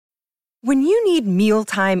When you need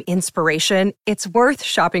mealtime inspiration, it's worth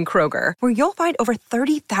shopping Kroger, where you'll find over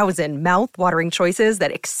 30,000 mouth-watering choices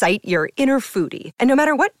that excite your inner foodie. And no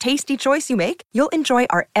matter what tasty choice you make, you'll enjoy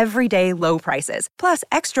our everyday low prices, plus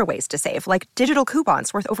extra ways to save, like digital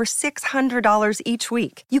coupons worth over $600 each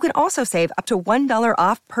week. You can also save up to $1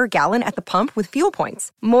 off per gallon at the pump with fuel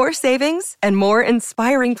points. More savings and more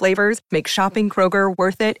inspiring flavors make shopping Kroger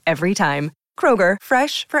worth it every time. Kroger,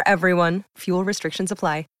 fresh for everyone. Fuel restrictions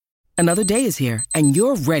apply. Another day is here, and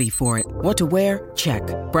you're ready for it. What to wear? Check.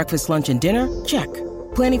 Breakfast, lunch, and dinner? Check.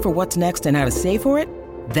 Planning for what's next and how to save for it?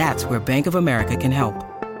 That's where Bank of America can help.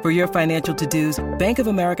 For your financial to-dos, Bank of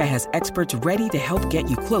America has experts ready to help get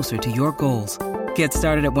you closer to your goals. Get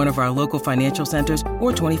started at one of our local financial centers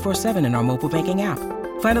or 24/7 in our mobile banking app.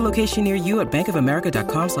 Find a location near you at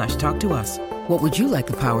bankofamerica.com/talktous. What would you like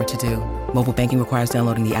the power to do? Mobile banking requires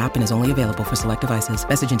downloading the app and is only available for select devices.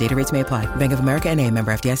 Message and data rates may apply. Bank of America N.A.,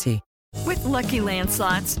 member FDIC. With Lucky Land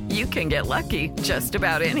Slots, you can get lucky just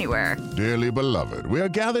about anywhere. Dearly beloved, we are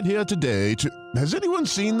gathered here today to... Has anyone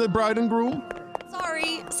seen the bride and groom?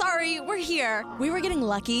 Sorry, we're here. We were getting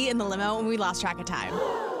lucky in the limo and we lost track of time.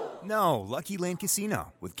 No, Lucky Land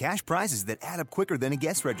Casino, with cash prizes that add up quicker than a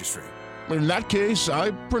guest registry. In that case,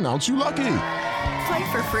 I pronounce you lucky.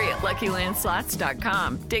 Play for free at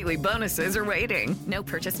LuckyLandSlots.com. Daily bonuses are waiting. No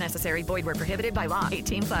purchase necessary. Void where prohibited by law.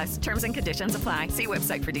 18+. Terms and conditions apply. See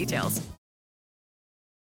website for details.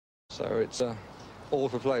 So it's all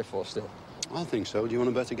for play for still? I think so. Do you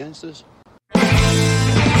want to bet against us?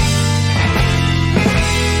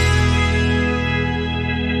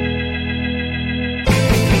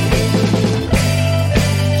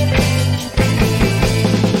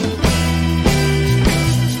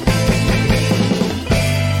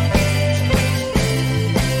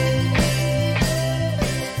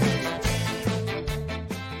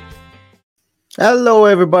 Hello,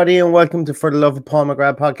 everybody, and welcome to For the Love of Paul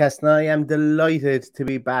McGrath podcast. And I am delighted to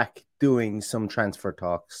be back doing some transfer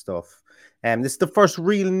talk stuff. This is the first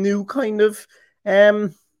real new kind of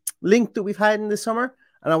link that we've had in the summer,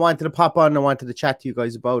 and I wanted to pop on and I wanted to chat to you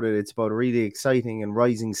guys about it. It's about a really exciting and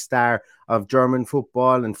rising star of German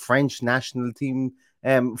football and French national team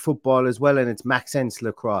football as well, and it's Maxence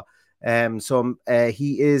Lacroix. He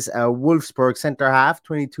is a Wolfsburg centre half,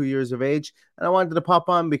 22 years of age, and I wanted to pop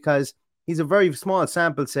on because he's a very small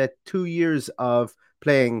sample set, 2 years of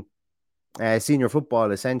playing senior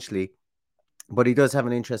football, essentially. But he does have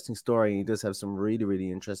an interesting story. He does have some really,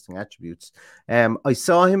 really interesting attributes. I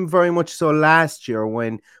saw him very much so last year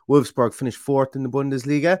when Wolfsburg finished fourth in the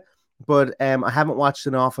Bundesliga. But I haven't watched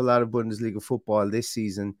an awful lot of Bundesliga football this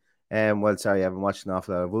season. I haven't watched an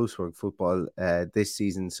awful lot of Wolfsburg football this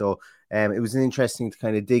season. So it was interesting to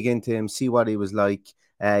kind of dig into him, see what he was like.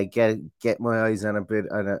 Get my eyes on a bit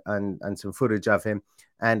and some footage of him,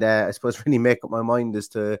 and I suppose really make up my mind as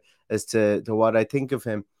to what I think of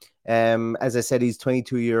him. As I said, he's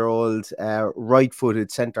 22-year-old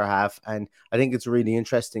right-footed centre half, and I think it's really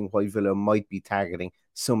interesting why Villa might be targeting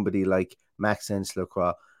somebody like Maxence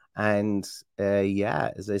Lacroix. And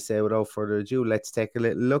as I say, without further ado, let's take a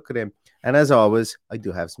little look at him. And as always, I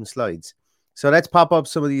do have some slides, so let's pop up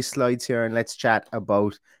some of these slides here and let's chat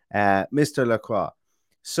about Mr. Lacroix.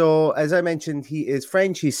 So, as I mentioned, he is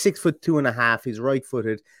French. He's 6'2.5". He's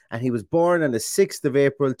right-footed, and he was born on the 6th of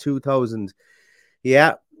April, 2000.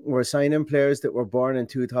 Yeah, we're signing players that were born in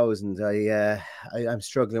 2000. I'm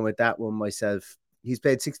struggling with that one myself. He's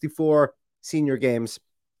played 64 senior games.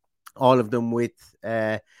 All of them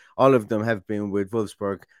have been with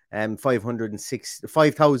Wolfsburg.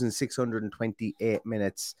 5,628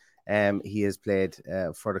 minutes. He has played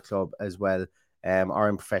for the club as well. Or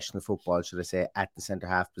in professional football, should I say, at the centre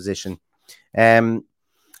half position.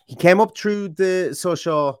 He came up through the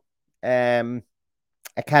Sochaux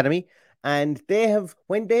Academy, and they're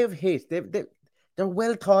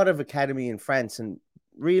well thought of academy in France. And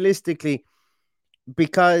realistically,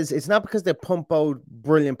 because it's not because they pump out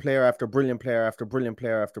brilliant player after brilliant player after brilliant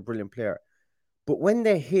player after brilliant player, but when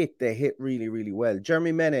they hit really, really well.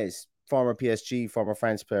 Jeremy Menez, former PSG, former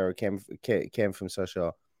France player, came from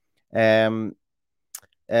Sochaux.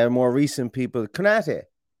 More recent people, Konate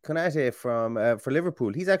for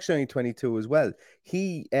Liverpool. He's actually only 22 as well.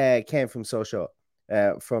 He came from Sochaux,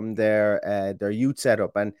 from their youth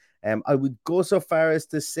setup, and I would go so far as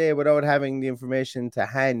to say, without having the information to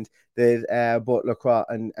hand, that both Lacroix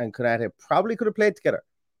and Konate probably could have played together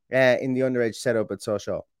in the underage setup at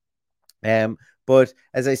Sochaux. But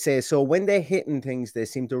as I say, so when they're hitting things, they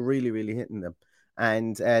seem to really, really hitting them.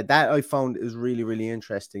 And that I found is really, really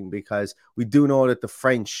interesting, because we do know that the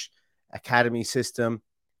French academy system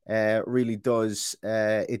really does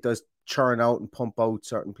churn out and pump out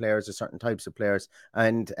certain players or certain types of players.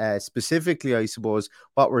 And specifically, I suppose,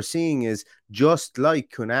 what we're seeing is just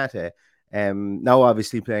like Konate, now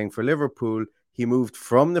obviously playing for Liverpool, he moved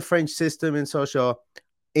from the French system in Sochaux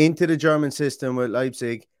into the German system with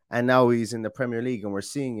Leipzig, and now he's in the Premier League, and we're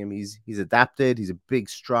seeing him. He's adapted. He's a big,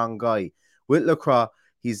 strong guy. With Lacroix,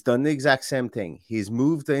 he's done the exact same thing. He's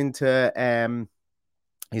moved into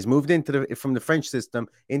from the French system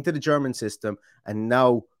into the German system, and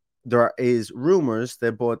now there is rumors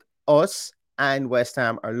that both us and West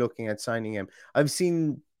Ham are looking at signing him. I've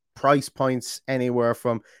seen price points anywhere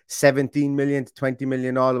from 17 million to 20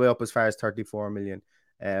 million, all the way up as far as 34 million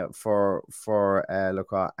for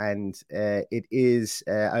Lacroix. And it is,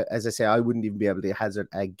 as I say, I wouldn't even be able to hazard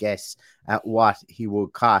a guess at what he will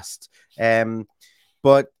cost.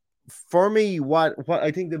 But for me, what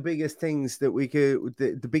I think the biggest things that we could,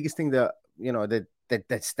 the biggest thing that, you know,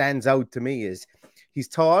 that stands out to me is he's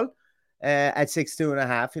tall at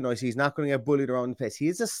 6'2.5". You know, so he's not going to get bullied around the place. He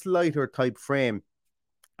is a slighter type frame,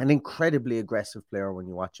 an incredibly aggressive player when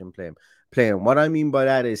you watch him play. And what I mean by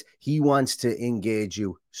that is he wants to engage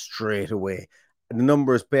you straight away. And the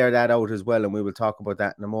numbers bear that out as well, and we will talk about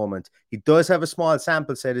that in a moment. He does have a small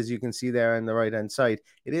sample set, as you can see there on the right-hand side.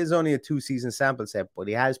 It is only a 2-season sample set, but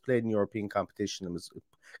he has played in European competition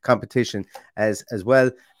as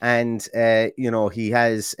well. And, you know, he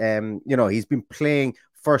has, you know, he's been playing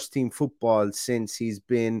first-team football since he's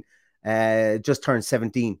been just turned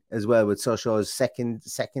 17 as well, with Sochaux's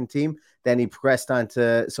second team. Then he progressed on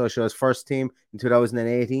to Sochaux's first team in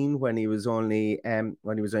 2018 when he was only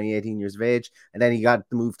 18 years of age, and then he got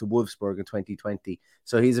the move to Wolfsburg in 2020.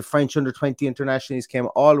 So he's a French under-20 international. He's came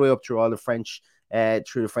all the way up through all the French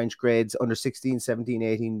through the French grades, under 16, 17,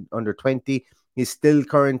 18, under 20. He's still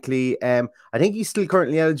currently, I think he's still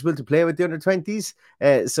currently eligible to play with the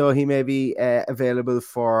under-20s. So he may be available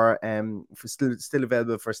for still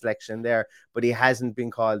available for selection there, but he hasn't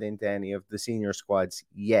been called into any of the senior squads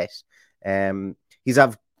yet. He's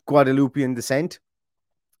of Guadeloupean descent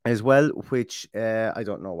as well, which I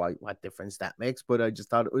don't know what difference that makes, but I just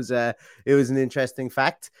thought it was an interesting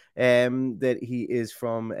fact that he is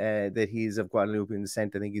from that he's of Guadeloupean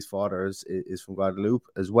descent. I think his father is from Guadeloupe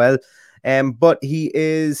as well. But he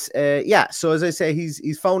is so as I say,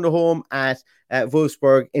 he's found a home at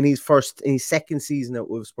Wolfsburg in his second season at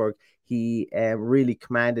Wolfsburg. He really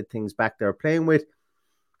commanded things back there, playing with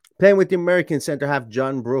the American centre-half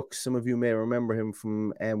John Brooks. Some of you may remember him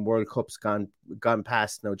from World Cups gone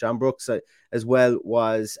past. Now, John Brooks as well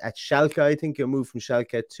was at Schalke. I think he moved from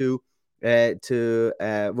Schalke to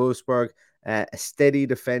Wolfsburg. A steady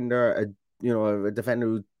defender, a defender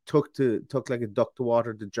who took like a duck to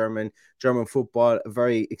water to German football. A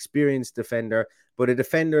very experienced defender, but a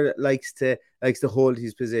defender that likes to hold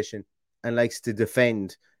his position and likes to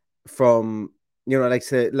defend from. You know, likes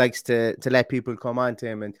to let people come on to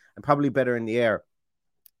him and probably better in the air.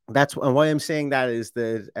 That's why I'm saying that is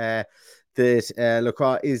that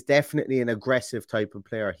Lacroix is definitely an aggressive type of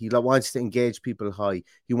player. He wants to engage people high.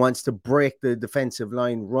 He wants to break the defensive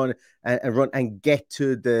line, run and get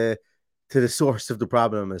to the source of the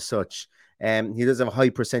problem as such. He does have a high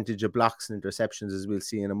percentage of blocks and interceptions, as we'll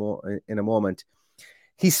see in a moment.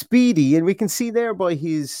 He's speedy, and we can see there by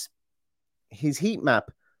his heat map.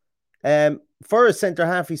 For a centre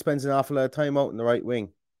half, he spends an awful lot of time out in the right wing.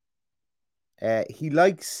 He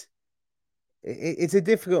likes. It's a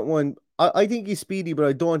difficult one. I think he's speedy, but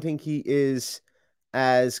I don't think he is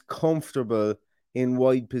as comfortable in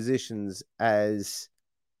wide positions as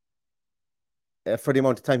for the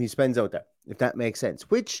amount of time he spends out there, if that makes sense.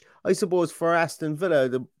 Which I suppose for Aston Villa,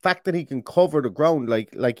 the fact that he can cover the ground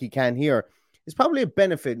like he can here is probably a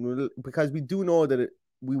benefit, because we do know that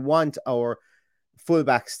we want our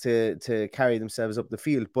fullbacks to carry themselves up the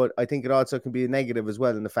field, but I think it also can be a negative as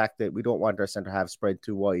well in the fact that we don't want our centre half spread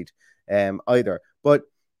too wide either. But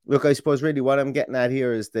look, I suppose really what I'm getting at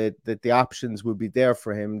here is that the options would be there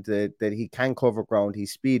for him, that he can cover ground.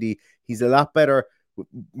 He's speedy. He's a lot better,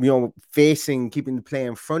 keeping the play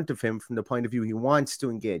in front of him from the point of view. He wants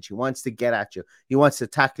to engage. He wants to get at you. He wants to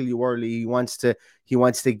tackle you early. He wants to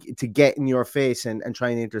get in your face and try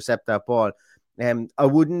and intercept that ball. I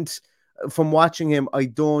wouldn't. From watching him, I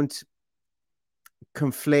don't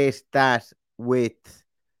conflate that with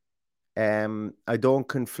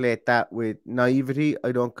naivety.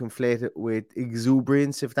 I don't conflate it with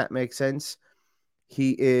exuberance, if that makes sense.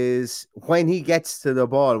 He is, when he gets to the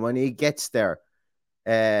ball, when he gets there,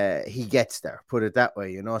 put it that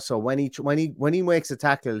way, So when he makes a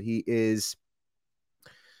tackle, he is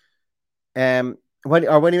when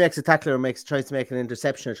he makes a tackle or tries to make an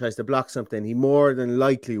interception or tries to block something, he more than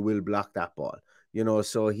likely will block that ball. You know,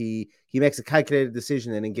 so he makes a calculated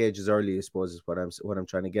decision and engages early, I suppose, is what I'm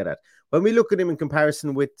trying to get at. When we look at him in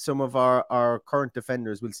comparison with some of our current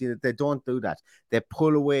defenders, we'll see that they don't do that. They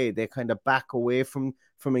pull away, they kind of back away from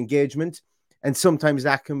engagement, and sometimes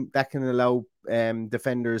that can allow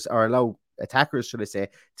defenders, or allow attackers, should I say,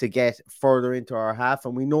 to get further into our half.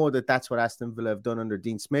 And we know that that's what Aston Villa have done under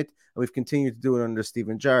Dean Smith, and we've continued to do it under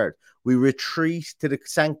Steven Gerrard. We retreat to the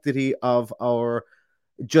sanctity of our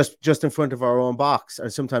just in front of our own box, or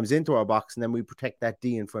sometimes into our box, and then we protect that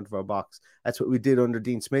D in front of our box. That's what we did under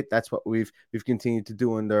Dean Smith. That's what we've continued to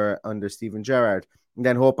do under Steven Gerrard, and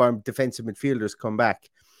then hope our defensive midfielders come back.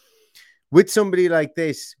 With somebody like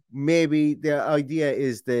this, maybe the idea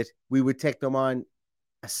is that we would take them on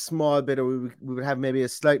a small bit, or we would have maybe a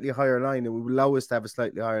slightly higher line, and we would allow us to have a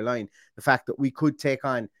slightly higher line. The fact that we could take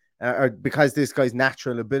on, or because this guy's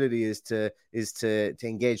natural ability is to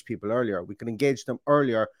engage people earlier, we can engage them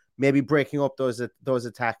earlier, maybe breaking up those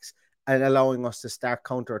attacks and allowing us to start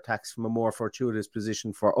counter attacks from a more fortuitous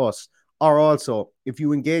position for us. Or also, if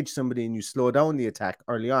you engage somebody and you slow down the attack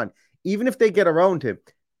early on, even if they get around him,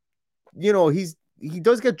 you know, he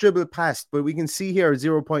does get dribbled past, but we can see here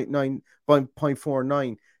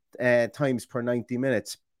 0.49 times per 90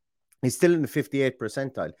 minutes. He's still in the 58th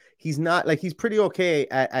percentile. He's not, like, he's pretty okay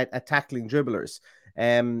at tackling dribblers.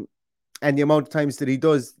 And the amount of times that he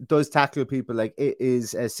does tackle people, like, it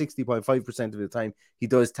is 60.5% of the time he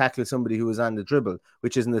does tackle somebody who is on the dribble,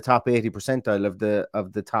 which is in the top 80 percentile of the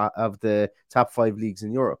top 5 leagues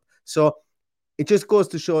in Europe. So it just goes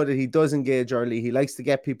to show that he does engage early. He likes to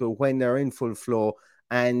get people when they're in full flow,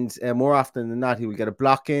 and more often than not, he will get a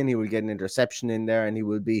block in, he will get an interception in there, and he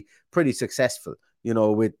will be pretty successful, you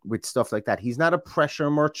know, with stuff like that. He's not a pressure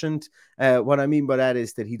merchant. What I mean by that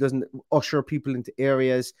is that he doesn't usher people into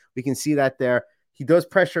areas. We can see that there. He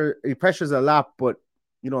pressures a lot, but,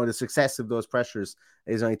 you know, the success of those pressures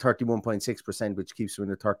is only 31.6%, which keeps him in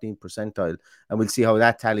the 13th percentile. And we'll see how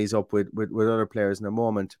that tallies up with other players in a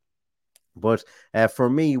moment. But for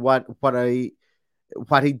me, what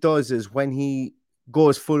he does is, when he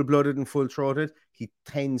goes full-blooded and full-throated, he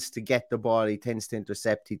tends to get the ball, he tends to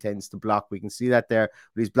intercept, he tends to block. We can see that there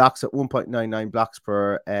with his blocks at 1.99 blocks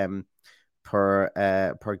per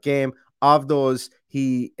game. Of those,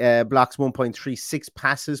 he blocks 1.36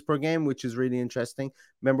 passes per game, which is really interesting.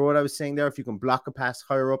 Remember what I was saying there? If you can block a pass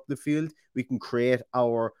higher up the field, we can create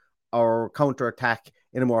our counter-attack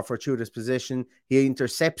in a more fortuitous position. He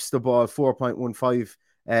intercepts the ball 4.15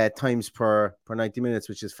 times per 90 minutes,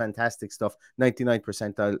 which is fantastic stuff. 99th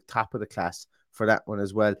percentile, top of the class for that one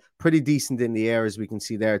as well. Pretty decent in the air, as we can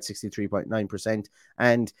see there, at 63.9%.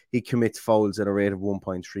 And he commits fouls at a rate of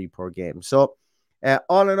 1.3 per game. So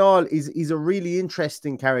all in all, he's a really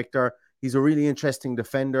interesting character. He's a really interesting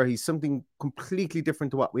defender. He's something completely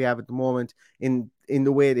different to what we have at the moment in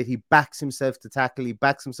the way that he backs himself to tackle, he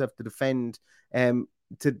backs himself to defend, to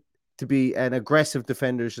be an aggressive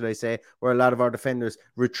defender, should I say, where a lot of our defenders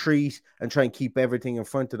retreat and try and keep everything in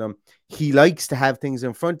front of them. He likes to have things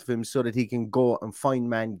in front of him so that he can go and find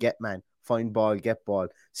man, get man, find ball, get ball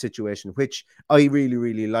situation, which I really,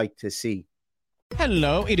 really like to see.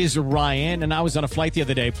 Hello, it is Ryan, and I was on a flight the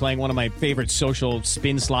other day playing one of my favorite social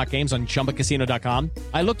spin slot games on ChumbaCasino.com.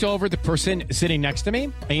 I looked over at the person sitting next to me,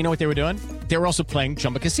 and you know what they were doing? They were also playing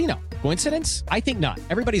Chumba Casino. Coincidence? I think not.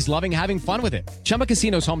 Everybody's loving having fun with it. Chumba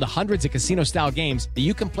Casino is home to hundreds of casino-style games that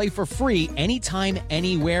you can play for free anytime,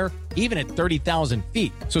 anywhere, even at 30,000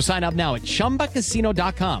 feet. So sign up now at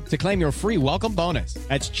ChumbaCasino.com to claim your free welcome bonus.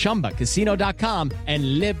 That's ChumbaCasino.com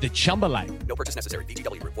and live the Chumba life. No purchase necessary.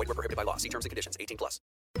 VGW. Void where prohibited by law. See terms and conditions. 18+.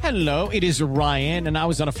 Hello, it is Ryan, and I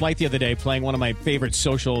was on a flight the other day playing one of my favorite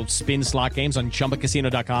social spin slot games on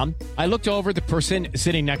ChumbaCasino.com. I looked over at the person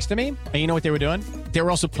sitting next to me, and you know what they were doing? They were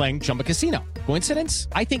also playing Chumba Casino. Coincidence?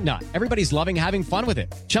 I think not. Everybody's loving having fun with it.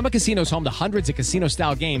 Chumba Casino is home to hundreds of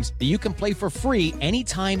casino-style games that you can play for free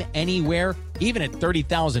anytime, anywhere, even at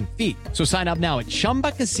 30,000 feet. So sign up now at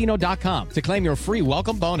ChumbaCasino.com to claim your free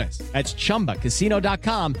welcome bonus. That's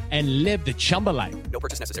ChumbaCasino.com and live the Chumba life. No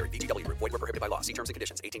purchase necessary. VGW. Void where prohibited by law. See terms and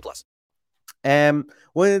conditions. 18+.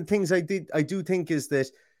 One of the things I do think is that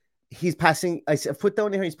he's passing. I've put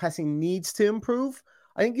down here his passing needs to improve.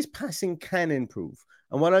 I think his passing can improve.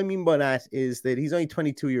 And what I mean by that is that he's only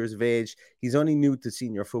 22 years of age. He's only new to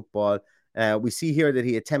senior football. We see here that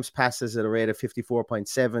he attempts passes at a rate of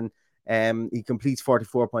 54.7. He completes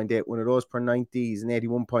 44.8 one of those per 90. He's an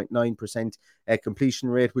 81.9% completion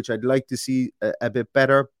rate, which I'd like to see a bit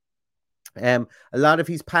better. A lot of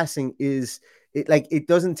his passing it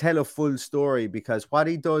doesn't tell a full story, because what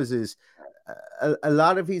he does is a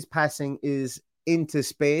lot of his passing is into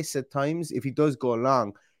space at times. If he does go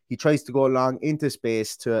long, he tries to go along into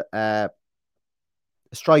space to for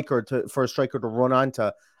a striker to run onto,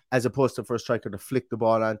 as opposed to for a striker to flick the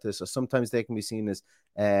ball onto. So sometimes they can be seen as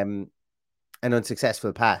an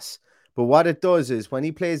unsuccessful pass. But what it does is when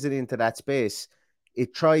he plays it into that space,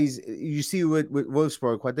 it tries, you see with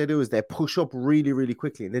Wolfsburg, what they do is they push up really, really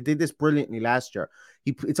quickly. And they did this brilliantly last year.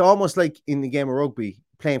 It's almost like in the game of rugby,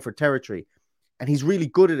 playing for territory. And he's really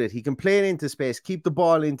good at it. He can play it into space, keep the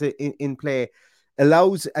ball in play,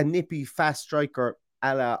 allows a nippy, fast striker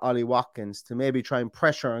a la Ollie Watkins to maybe try and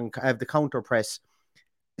pressure and have the counter press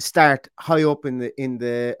start high up in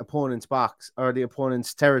the opponent's box, or the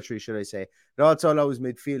opponent's territory, should I say. It also allows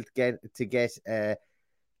midfield to get a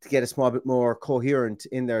small bit more coherent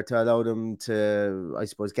in there, to allow them to, I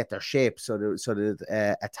suppose, get their shape, so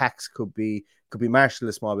that attacks could be marshaled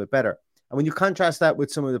a small bit better. And when you contrast that with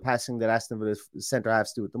some of the passing that Aston Villa's centre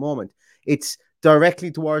halves do at the moment, it's directly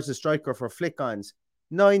towards the striker for flick-ons.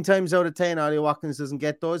 9 times out of 10, Ollie Watkins doesn't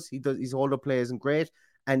get those. His hold-up play isn't great,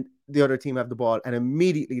 and the other team have the ball, and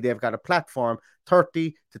immediately they've got a platform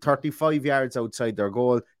 30 to 35 yards outside their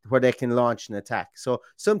goal where they can launch an attack. So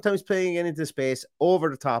sometimes playing it into space, over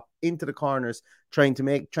the top, into the corners, trying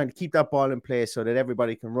to keep that ball in place so that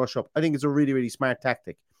everybody can rush up. I think it's a really, really smart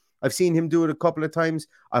tactic. I've seen him do it a couple of times.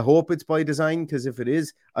 I hope it's by design, because if it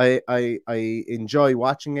is, I enjoy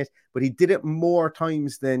watching it. But he did it more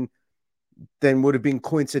times than would have been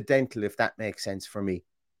coincidental, if that makes sense for me.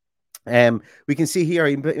 We can see here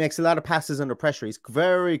he makes a lot of passes under pressure. He's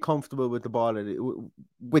very comfortable with the ball,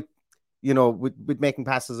 with making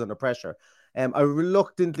passes under pressure. I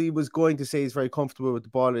reluctantly was going to say he's very comfortable with the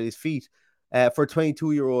ball at his feet. For a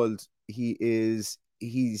 22-year-old, he's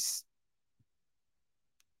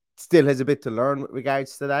still has a bit to learn with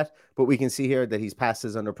regards to that, but we can see here that his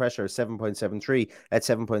passes under pressure 7.73 at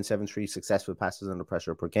 7.73 successful passes under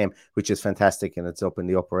pressure per game, which is fantastic, and it's up in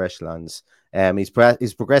the upper echelons. His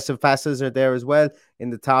progressive passes are there as well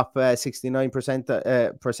in the top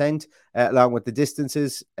 69% along with the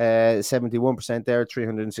distances, 71% there,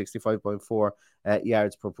 365.4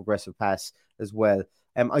 yards per progressive pass as well.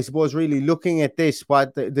 I suppose really looking at this,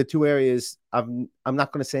 what the two areas of, I'm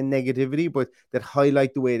not going to say negativity, but that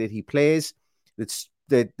highlight the way that he plays,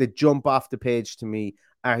 that jump off the page to me,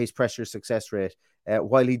 are his pressure success rate.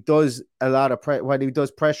 While he does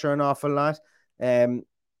pressure an awful lot,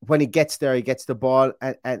 when he gets there, he gets the ball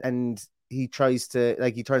and he turns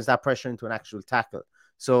that pressure into an actual tackle.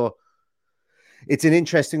 So it's an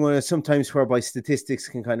interesting one, sometimes whereby statistics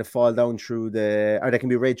can kind of fall down or they can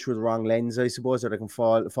be read through the wrong lens, I suppose, or they can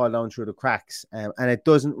fall down through the cracks. And it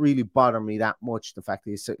doesn't really bother me that much, the fact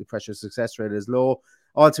that his pressure success rate is low.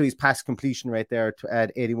 Also, his pass completion rate there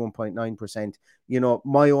at 81.9%.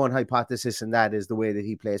 My own hypothesis in that is the way that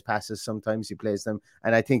he plays passes. Sometimes he plays them,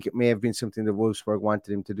 and I think it may have been something that Wolfsburg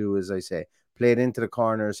wanted him to do, as I say. Play it into the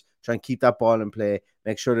corners, try and keep that ball in play,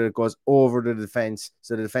 make sure that it goes over the defense,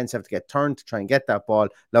 so the defense have to get turned to try and get that ball,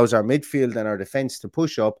 allows our midfield and our defense to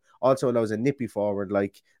push up, also allows a nippy forward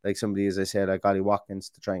like somebody, as I said, like Ollie Watkins,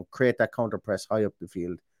 to try and create that counter press high up the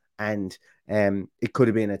field. And it could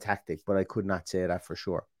have been a tactic, but I could not say that for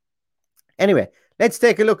sure. Anyway, let's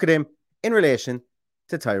take a look at him in relation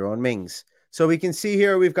to Tyrone Mings. So we can see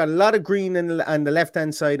here we've got a lot of green on the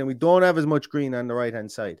left-hand side, and we don't have as much green on the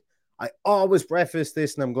right-hand side. I always preface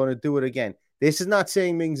this, and I'm going to do it again. This is not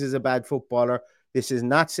saying Mings is a bad footballer. This is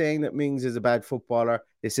not saying that Mings is a bad footballer.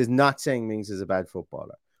 This is not saying Mings is a bad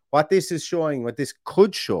footballer. What this is showing, what this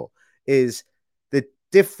could show, is the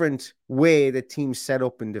different way that teams set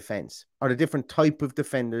up in defense, or the different type of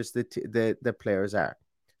defenders that the players are.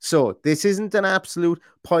 So this isn't an absolute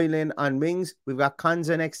pile-in on Mings. We've got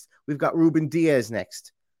Konsa next. We've got Ruben Diaz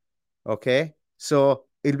next. Okay? So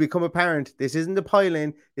it'll become apparent this isn't the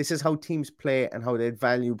pile-in. This is how teams play and how they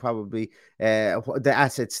value probably the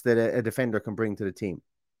assets that a defender can bring to the team.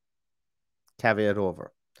 Caveat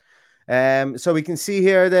over. So we can see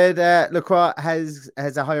here that Lacroix has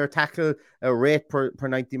a higher tackle rate per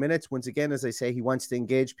 90 minutes. Once again, as I say, he wants to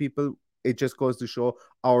engage people. It just goes to show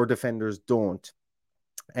our defenders don't.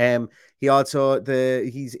 He also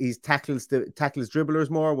he tackles dribblers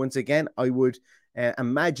more. Once again, I would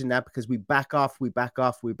imagine that because we back off,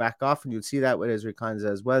 and you'll see that with Ezri Konsa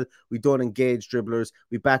as well. We don't engage dribblers.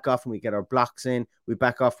 We back off and we get our blocks in. We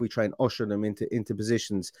back off. We try and usher them into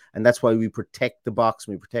positions, and that's why we protect the box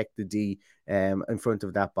and we protect the D in front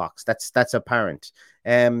of that box. That's apparent.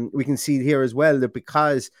 We can see here as well that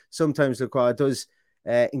because sometimes Lacroix does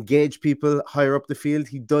engage people higher up the field,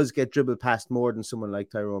 he does get dribbled past more than someone like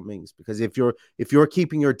Tyrone Mings, because if you're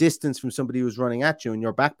keeping your distance from somebody who's running at you and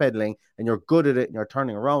you're backpedaling and you're good at it and you're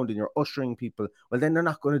turning around and you're ushering people, well, then they're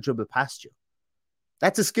not going to dribble past you.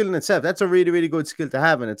 That's a skill in itself. That's a really, really good skill to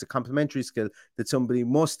have, and it's a complementary skill that somebody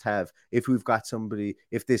must have if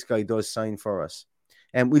this guy does sign for us.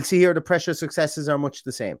 And we'll see here the pressure successes are much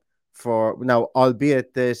the same for now,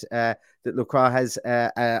 albeit that Lacroix has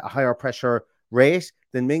a higher pressure rate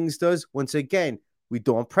than Mings does. Once again, we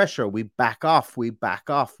don't pressure. We back off. We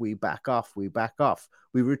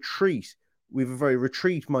retreat. We have a very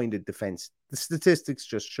retreat-minded defense. The statistics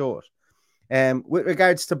just show it. With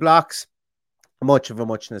regards to blocks, much of a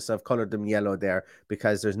muchness. I've colored them yellow there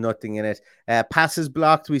because there's nothing in it. Passes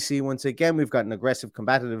blocked, we see once again, we've got an aggressive,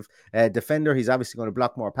 combative defender. He's obviously going to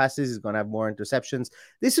block more passes. He's going to have more interceptions.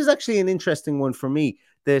 This is actually an interesting one for me,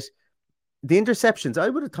 that the interceptions, I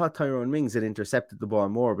would have thought Tyrone Mings had intercepted the ball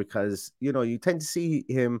more because, you tend to see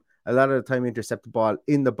him a lot of the time intercept the ball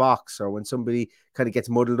in the box, or when somebody kind of gets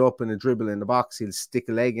muddled up in a dribble in the box, he'll stick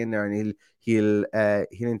a leg in there and he'll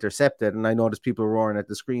intercept it. And I notice people roaring at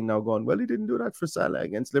the screen now going, well, he didn't do that for Salah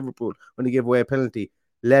against Liverpool when he gave away a penalty.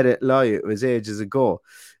 Let it lie. It was ages ago.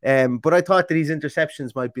 But I thought that his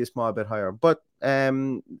interceptions might be a small bit higher. But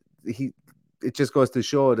it just goes to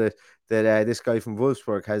show that this guy from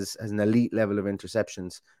Wolfsburg has an elite level of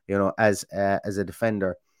interceptions, as a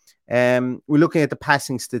defender. We're looking at the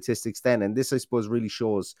passing statistics then, and this, I suppose, really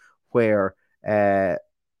shows where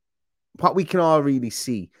what we can all really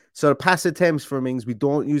see. So the pass attempts for Mings, we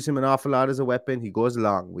don't use him an awful lot as a weapon. He goes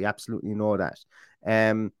long. We absolutely know that.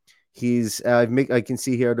 I can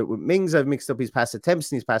see here that with Mings, I've mixed up his pass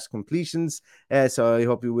attempts and his pass completions. So I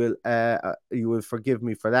hope you will forgive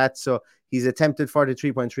me for that. So he's attempted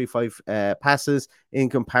 43.35 passes in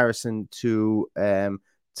comparison to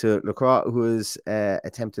Lacroix, who has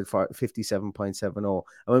attempted for 57.70. And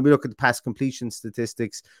when we look at the pass completion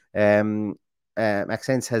statistics,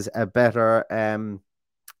 Maxence has a better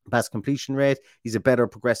pass completion rate. He's a better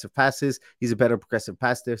progressive passes. He's a better progressive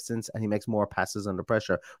pass distance, and he makes more passes under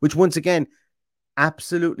pressure, which once again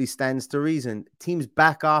absolutely stands to reason. Teams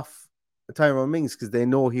back off Tyrone Mings because they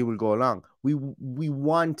know he will go along. We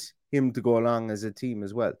want him to go along as a team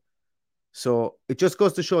as well. So it just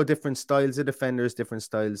goes to show different styles of defenders, different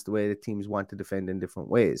styles, the way the teams want to defend in different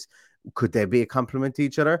ways. Could they be a complement to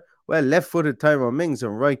each other? Well, left-footed Tyrone Mings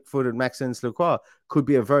and right-footed Maxence Lacroix could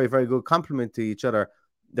be a very, very good complement to each other.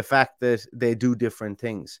 The fact that they do different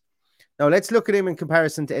things. Now, let's look at him in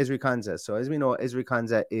comparison to Ezri Konsa. So, as we know, Ezri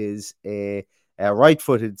Konsa is a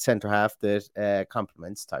right-footed centre-half that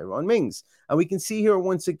complements Tyrone Mings. And we can see here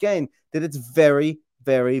once again that it's very,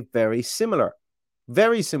 very, very similar.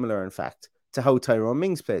 Very similar, in fact, to how Tyrone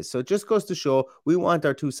Mings plays. So it just goes to show we want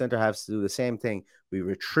our two centre-halves to do the same thing. We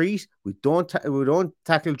retreat. We don't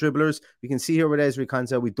tackle dribblers. We can see here with Ezri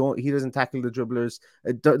Konsa, he doesn't tackle the dribblers.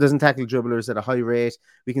 Doesn't tackle dribblers at a high rate.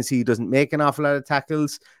 We can see he doesn't make an awful lot of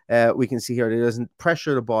tackles. We can see here that he doesn't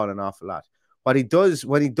pressure the ball an awful lot. When he does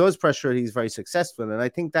pressure it, he's very successful. And I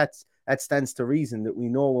think that stands to reason that we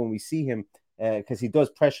know when we see him because he does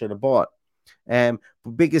pressure the ball. The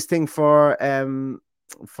biggest thing for Ezri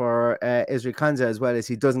Konsa as well is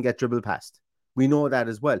he doesn't get dribble past. We know that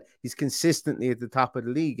as well. He's consistently at the top of the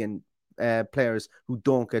league in players who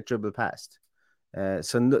don't get dribble past.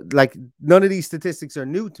 So none of these statistics are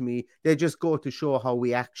new to me. They just go to show how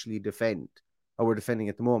we actually defend, how we're defending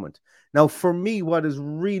at the moment. Now, for me, what is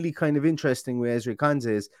really kind of interesting with Ezri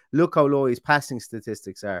Konsa is look how low his passing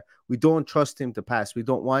statistics are. We don't trust him to pass. We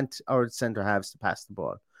don't want our centre halves to pass the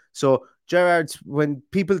ball. So Gerrard's, when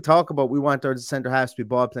people talk about we want our centre halves to be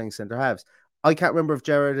ball playing centre halves, I can't remember if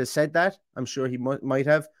Gerrard has said that. I'm sure he might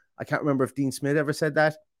have. I can't remember if Dean Smith ever said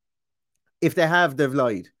that. If they have, they've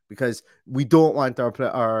lied because we don't want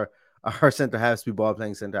our centre halves to be ball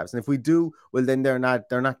playing centre halves. And if we do, well, then they're not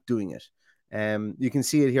doing it. You can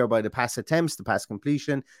see it here by the pass attempts, the pass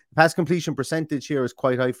completion. The pass completion percentage here is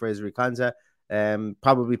quite high for Ezri Konsa.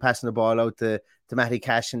 Probably passing the ball out to Matty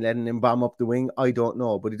Cash and letting him bomb up the wing. I don't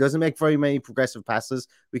know, but he doesn't make very many progressive passes.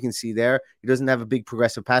 We can see there. He doesn't have a big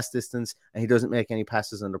progressive pass distance, and he doesn't make any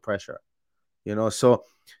passes under pressure. So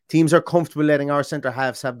teams are comfortable letting our centre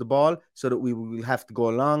halves have the ball so that we will have to go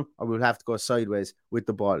along or we'll have to go sideways with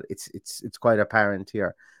the ball. It's quite apparent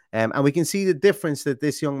here. And we can see the difference that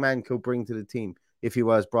this young man could bring to the team if he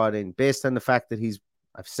was brought in, based on the fact that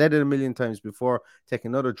I've said it a million times before, take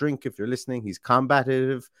another drink if you're listening. He's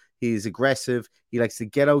combative. He's aggressive. He likes to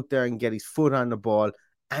get out there and get his foot on the ball.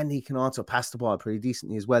 And he can also pass the ball pretty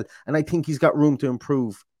decently as well. And I think he's got room to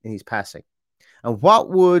improve in his passing. And what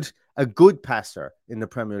would a good passer in the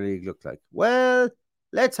Premier League look like? Well,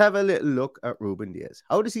 let's have a little look at Ruben Diaz.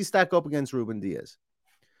 How does he stack up against Ruben Diaz?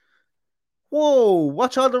 Whoa,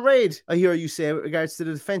 watch all the raid, I hear you say, with regards to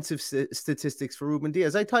the defensive statistics for Ruben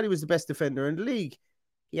Diaz. I thought he was the best defender in the league.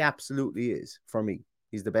 He absolutely is for me.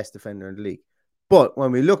 he's the best defender in the league. But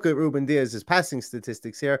when we look at Ruben Diaz's passing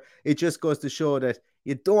statistics here, it just goes to show that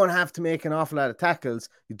you don't have to make an awful lot of tackles.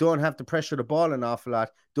 You don't have to pressure the ball an awful lot.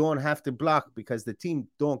 Don't have to block because the team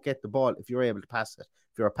don't get the ball if you're able to pass it.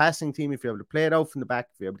 If you're a passing team, if you're able to play it out from the back,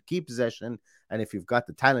 if you're able to keep possession, and if you've got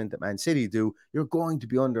the talent that Man City do, you're going to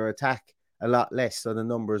be under attack a lot less. So the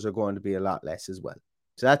numbers are going to be a lot less as well.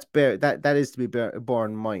 So that is to be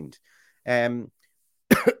borne in mind.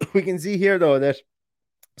 We can see here though that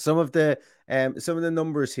some of the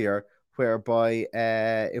numbers here whereby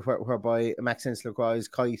Maxence Lacroix is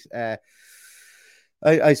quite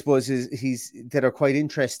I suppose he's that are quite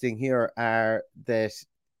interesting here are that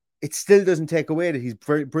it still doesn't take away that he's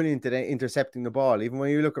brilliant at intercepting the ball. Even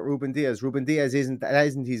when you look at Ruben Diaz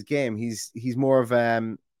isn't his game. He's more of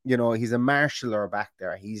he's a marshaller back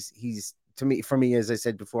there. He's for me, as I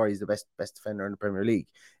said before, he's the best defender in the Premier League.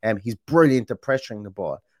 He's brilliant at pressuring the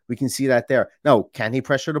ball. We can see that there. Now, can he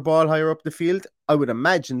pressure the ball higher up the field? I would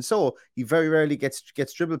imagine so. He very rarely gets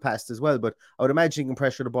dribbled past as well, but I would imagine he can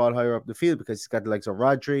pressure the ball higher up the field because he's got the likes of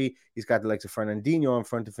Rodri, he's got the likes of Fernandinho in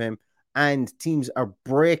front of him, and teams are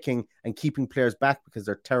breaking and keeping players back because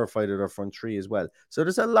they're terrified of their front three as well. So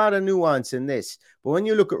there's a lot of nuance in this. But when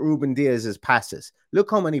you look at Ruben Diaz's passes,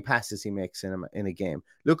 look how many passes he makes in a game.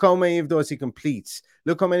 Look how many of those he completes.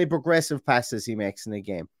 Look how many progressive passes he makes in a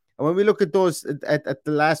game. And when we look at those, at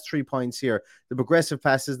the last 3 points here, the progressive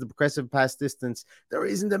passes, the progressive pass distance, there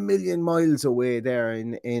isn't a million miles away there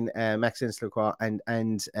in Maxence Lacroix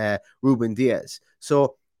and Ruben Diaz.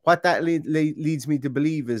 So what that leads me to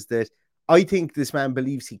believe is that I think this man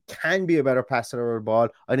believes he can be a better passer of the ball.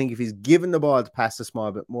 I think if he's given the ball to pass a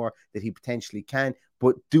small bit more, that he potentially can.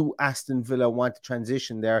 But do Aston Villa want to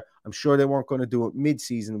transition there? I'm sure they weren't going to do it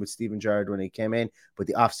mid-season with Steven Gerrard when he came in, but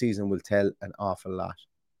the off-season will tell an awful lot.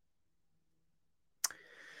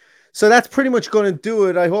 So that's pretty much going to do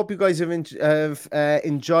it. I hope you guys have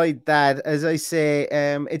enjoyed that. As I say,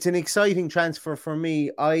 it's an exciting transfer for me.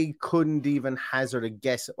 I couldn't even hazard a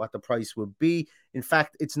guess at what the price would be. In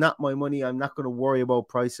fact, it's not my money. I'm not going to worry about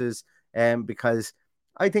prices because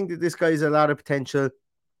I think that this guy has a lot of potential.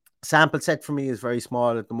 Sample set for me is very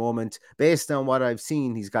small at the moment. Based on what I've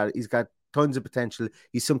seen, he's got tons of potential.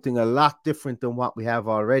 He's something a lot different than what we have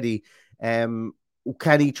already. Can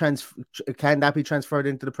that be transferred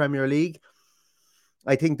into the Premier League?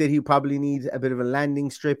 I think that he probably needs a bit of a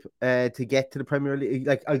landing strip to get to the Premier League.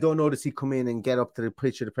 Like, I don't notice he come in and get up to the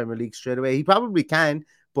pitch of the Premier League straight away. He probably can,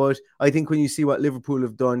 but I think when you see what Liverpool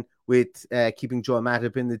have done with keeping Joel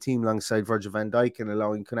Matip in the team alongside Virgil van Dijk and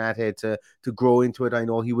allowing Konate to grow into it. I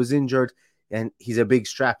know he was injured and he's a big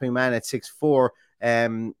strapping man at 6'4",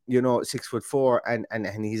 6'4",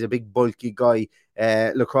 and he's a big bulky guy.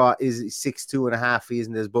 Lacroix is 6'2.5". He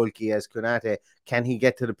isn't as bulky as Konate. Can he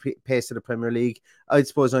get to the pace of the Premier League? I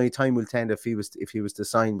suppose only time will tell if he was to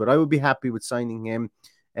sign, but I would be happy with signing him.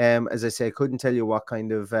 As I say, I couldn't tell you what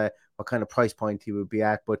kind of price point he would be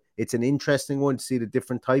at, but it's an interesting one to see the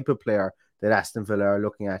different type of player that Aston Villa are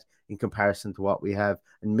looking at in comparison to what we have.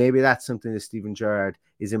 And maybe that's something that Steven Gerrard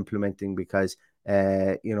is implementing because,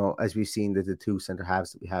 as we've seen that the two centre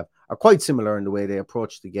halves that we have are quite similar in the way they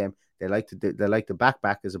approach the game. They like to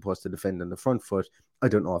back as opposed to defend on the front foot. I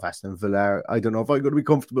don't know if Aston Villa, I don't know if I'm going to be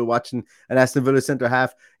comfortable watching an Aston Villa centre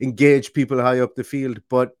half engage people high up the field,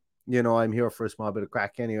 but I'm here for a small bit of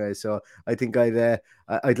crack anyway. So I think I'd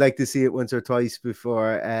like to see it once or twice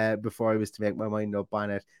before I was to make my mind up on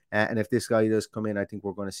it. And if this guy does come in, I think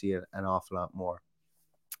we're going to see it an awful lot more.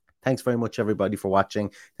 Thanks very much, everybody, for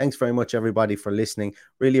watching. Thanks very much, everybody, for listening.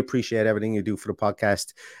 Really appreciate everything you do for the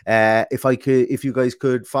podcast. If you guys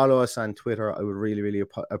could follow us on Twitter, I would really, really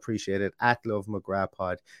appreciate it.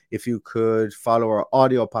 @LoveMcGrathPod. If you could follow our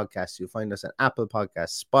audio podcasts, you'll find us on Apple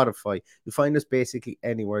Podcasts, Spotify. You'll find us basically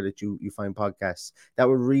anywhere that you find podcasts. That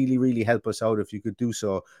would really, really help us out if you could do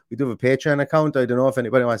so. We do have a Patreon account. I don't know if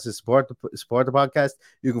anybody wants to support the podcast.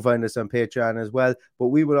 You can find us on Patreon as well. But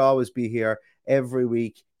we will always be here every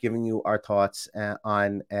week giving you our thoughts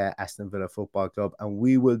on Aston Villa Football Club, and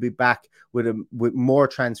we will be back with more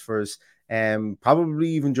transfers, probably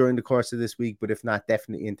even during the course of this week, but if not,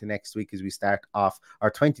 definitely into next week as we start off our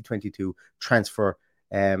 2022 transfer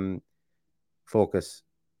focus,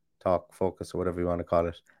 or whatever you want to call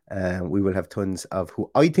it. We will have tons of who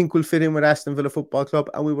I think will fit in with Aston Villa Football Club,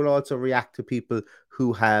 and we will also react to people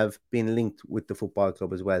who have been linked with the football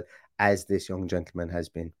club as well, as this young gentleman has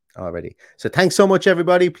been already. So thanks so much,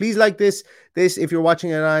 everybody. Please like this if you're watching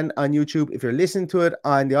it on YouTube. If you're listening to it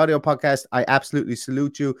on the audio podcast, I absolutely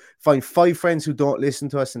salute you. Find 5 friends who don't listen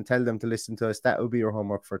to us and tell them to listen to us. That will be your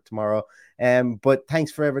homework for tomorrow. But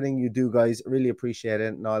thanks for everything you do, guys. Really appreciate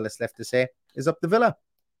it. And all that's left to say, is up the Villa.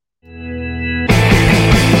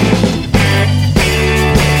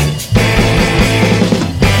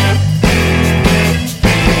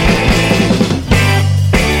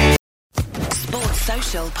 Sports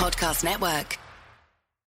Social Podcast Network.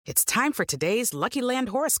 It's time for today's Lucky Land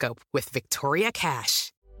horoscope with Victoria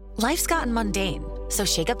Cash. Life's gotten mundane, so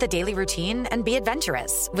shake up the daily routine and be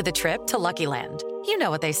adventurous with a trip to Lucky Land. You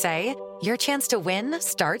know what they say, your chance to win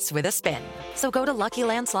starts with a spin. So go to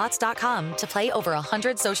LuckyLandSlots.com to play over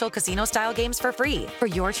 100 social casino-style games for free for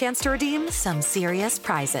your chance to redeem some serious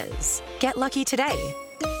prizes. Get lucky today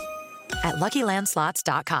at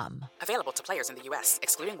LuckyLandSlots.com. Available to players in the U.S.,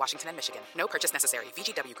 excluding Washington and Michigan. No purchase necessary.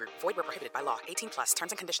 VGW Group. Void where prohibited by law. 18+.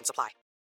 Terms and conditions apply.